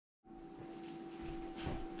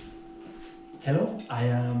Hello, I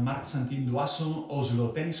am Marc Santin Duasso,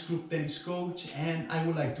 Oslo Tennis Club tennis coach, and I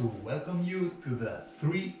would like to welcome you to the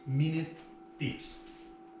 3-minute tips.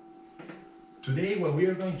 Today what we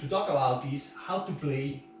are going to talk about is how to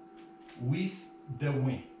play with the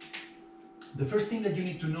wind. The first thing that you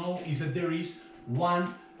need to know is that there is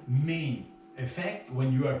one main effect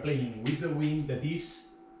when you are playing with the wind, that is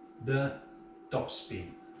the topspin.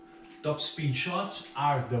 Topspin shots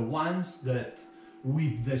are the ones that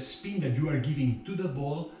with the spin that you are giving to the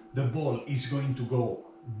ball is going to go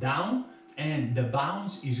down and the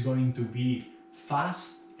bounce is going to be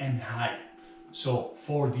fast and high. So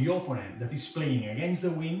for the opponent that is playing against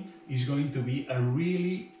the wind, is going to be a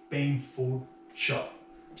really painful shot.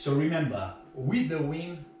 So remember, with the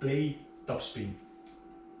wind, play topspin.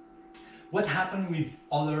 What happened with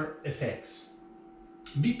other effects?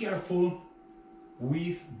 Be careful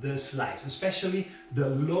with the slice, especially the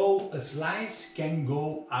low slice can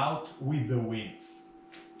go out with the wind.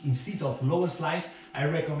 Instead of low slice, I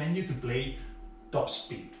recommend you to play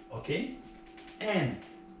topspin, okay? And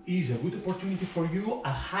is a good opportunity for you,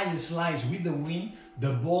 a high slice with the wind,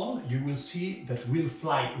 the ball you will see that will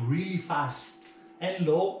fly really fast and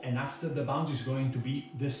low, and after the bounce is going to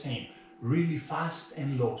be the same, really fast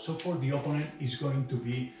and low. So for the opponent is going to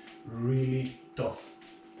be really tough.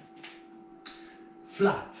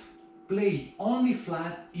 Flat. Play only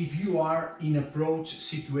flat if you are in approach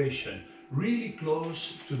situation, really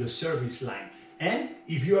close to the service line. And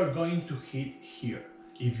if you are going to hit here.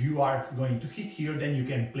 If you are going to hit here, then you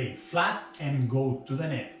can play flat and go to the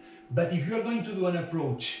net. But if you are going to do an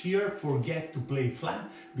approach here, forget to play flat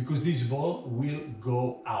because this ball will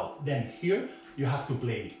go out. Then here you have to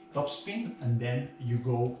play topspin and then you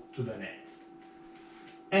go to the net.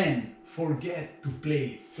 And forget to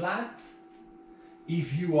play flat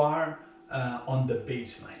if you are on the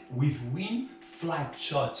baseline. With wind, flat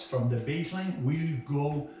shots from the baseline will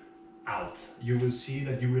go out. You will see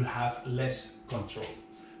that you will have less control.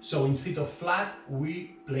 So instead of flat,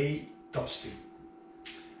 we play topspin.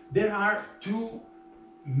 There are two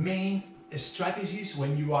main strategies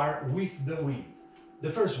when you are with the wind. The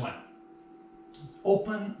first one,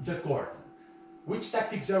 open the court. Which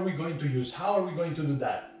tactics are we going to use? How are we going to do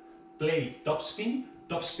that? Play topspin.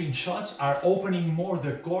 Topspin shots are opening more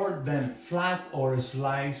the court than flat or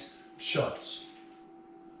slice shots.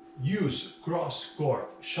 Use cross-court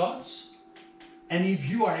shots, and if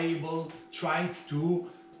you are able, try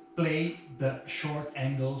to play the short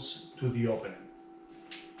angles to the opponent.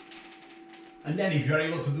 And then if you are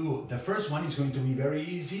able to do the first one, it's going to be very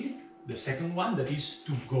easy. The second one, that is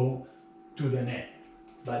to go to the net.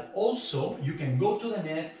 But also you can go to the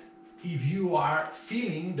net if you are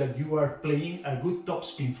feeling that you are playing a good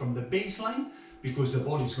topspin from the baseline, because the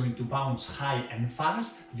ball is going to bounce high and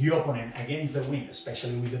fast. The opponent against the wind,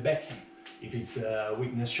 especially with the backhand, if it's a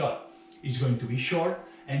weakness shot, is going to be short,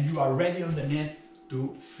 and you are ready on the net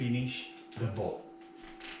to finish the ball.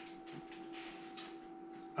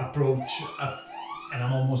 Approach, and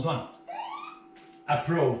I'm almost done.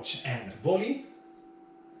 Approach and volley.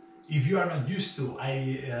 If you are not used to,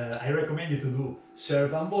 I recommend you to do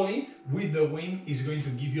serve and volley. With the wind is going to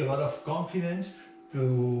give you a lot of confidence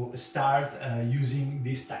to start using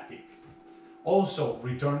this tactic. Also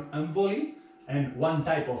return and volley, and one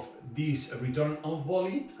type of this return and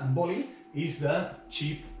volley is the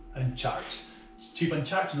chip and charge. Chip and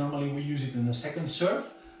charge, normally we use it in the second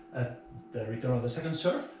serve, the return of the second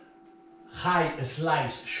serve. High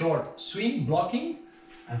slice, short swing, blocking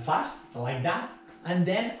and fast, like that. And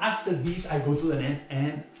then after this I go to the net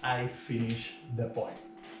and I finish the point.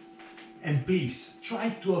 And please try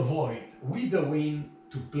to avoid with the wind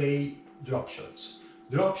to play drop shots.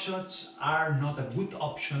 Drop shots are not a good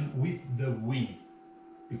option with the wind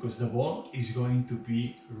because the ball is going to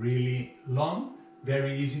be really long,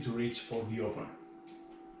 very easy to reach for the opponent.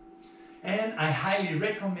 And I highly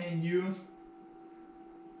recommend you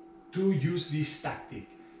to use this tactic.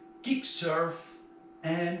 Kick serve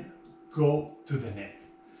and go to the net.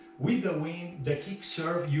 With the wind, the kick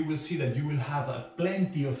serve, you will see that you will have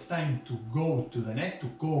plenty of time to go to the net, to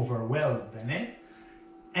cover well the net,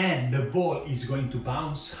 and the ball is going to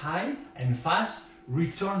bounce high and fast.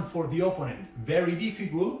 Return for the opponent, very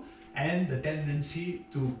difficult, and the tendency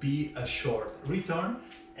to be a short return,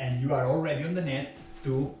 and you are already on the net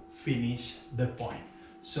to finish the point.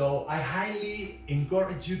 So I highly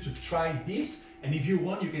encourage you to try this, and if you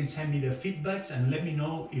want, you can send me the feedbacks and let me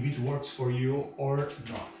know if it works for you or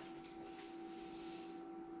not.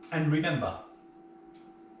 And remember,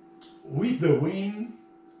 with the wind,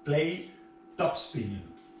 play topspin.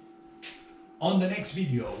 On the next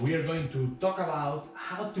video, we are going to talk about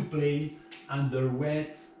how to play under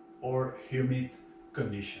wet or humid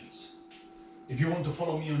conditions. If you want to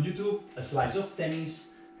follow me on YouTube, A Slice of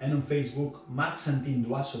Tennis, and on Facebook, Marc Santin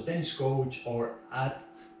Duasso Tennis Coach or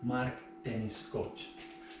 @Marc Tennis Coach.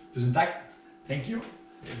 Tusen tak, thank you,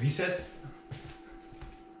 bis es.